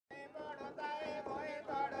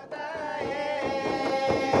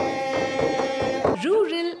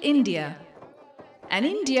India, an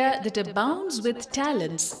India that abounds with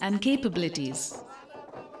talents and capabilities.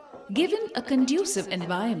 Given a conducive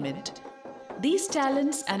environment, these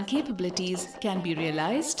talents and capabilities can be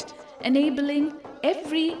realized, enabling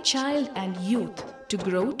every child and youth to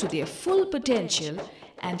grow to their full potential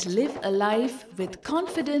and live a life with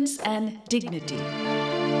confidence and dignity.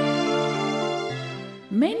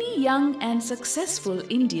 Many young and successful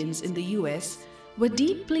Indians in the US were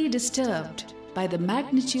deeply disturbed by the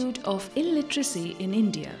magnitude of illiteracy in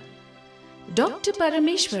India. Dr.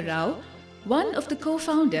 Parameshwar Rao, one of the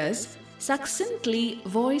co-founders, succinctly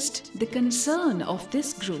voiced the concern of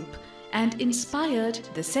this group and inspired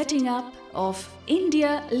the setting up of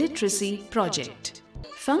India Literacy Project.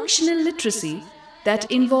 Functional literacy that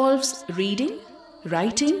involves reading,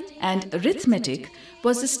 writing and arithmetic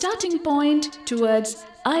was the starting point towards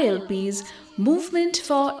ILP's Movement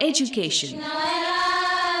for Education.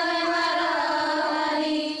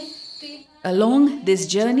 Along this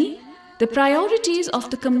journey, the priorities of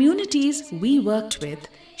the communities we worked with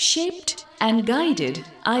shaped and guided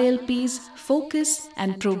ILP's focus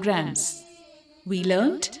and programs. We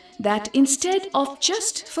learned that instead of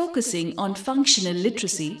just focusing on functional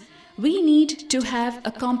literacy, we need to have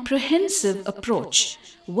a comprehensive approach,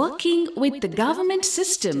 working with the government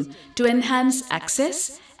system to enhance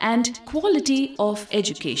access and quality of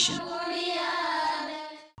education.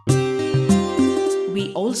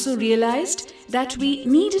 We also realized that we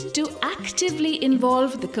needed to actively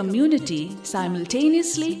involve the community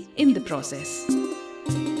simultaneously in the process.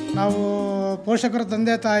 ನಾವು ಪೋಷಕರ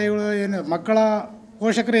ತಂದೆ ತಾಯಿಗಳು ಮಕ್ಕಳ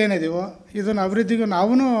ಪೋಷಕರು ಏನಿದೆಯೋ ಇದನ್ನ ಅಭಿವೃದ್ಧಿಗೆ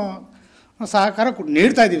ನಾವುನು ಸಹಕಾರ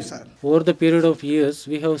ನೀಡ್ತಾ ಇದೀವಿ sir. Over the period of years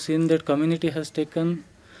we have seen that community has taken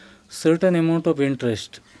certain amount of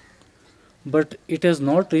interest, but it has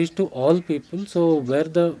not reached to all people. So where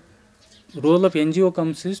the role of NGO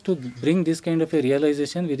comes is to bring this kind of a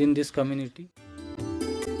realization within this community.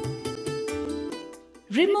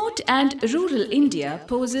 Remote and rural India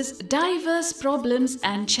poses diverse problems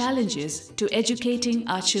and challenges to educating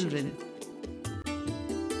our children.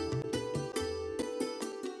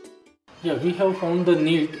 Yeah, we have found the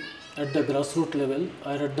need at the grassroots level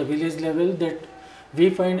or at the village level that we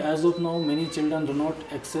find as of now many children do not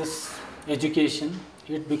access education.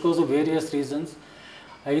 It because of various reasons,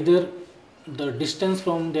 either the distance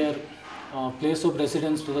from their place of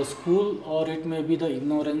residence to the school, or it may be the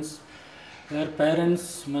ignorance where parents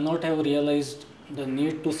may not have realized the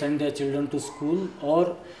need to send their children to school, or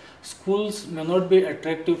schools may not be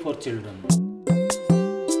attractive for children.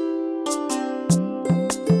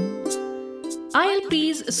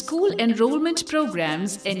 ILP's school enrollment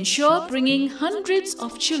programs ensure bringing hundreds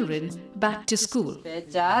of children back to school.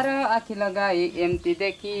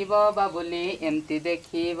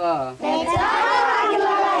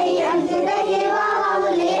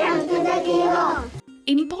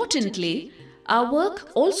 Importantly, our work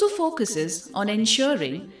also focuses on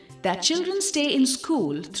ensuring that children stay in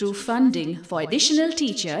school through funding for additional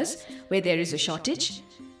teachers where there is a shortage,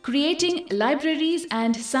 creating libraries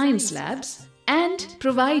and science labs, and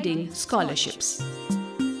providing scholarships.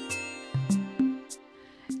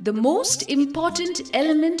 The most important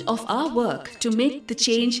element of our work to make the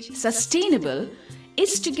change sustainable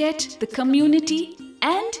is to get the community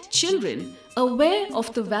and children aware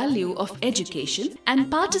of the value of education and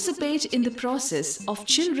participate in the process of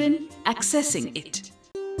children accessing it.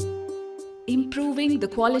 Improving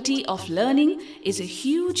the quality of learning is a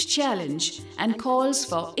huge challenge and calls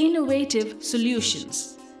for innovative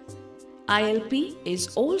solutions. ILP is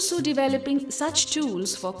also developing such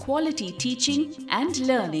tools for quality teaching and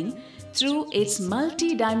learning through its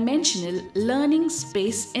multi-dimensional learning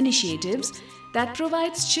space initiatives that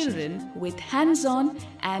provides children with hands-on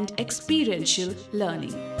and experiential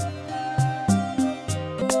learning.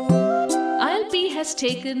 ILP has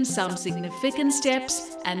taken some significant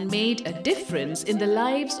steps and made a difference in the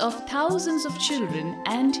lives of thousands of children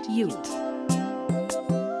and youth.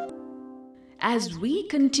 As we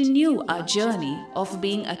continue our journey of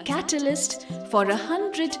being a catalyst for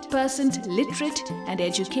 100% literate and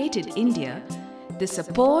educated India, the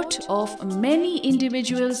support of many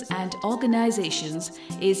individuals and organizations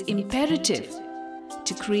is imperative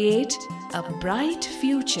to create a bright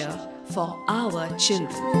future for our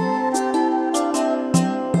children.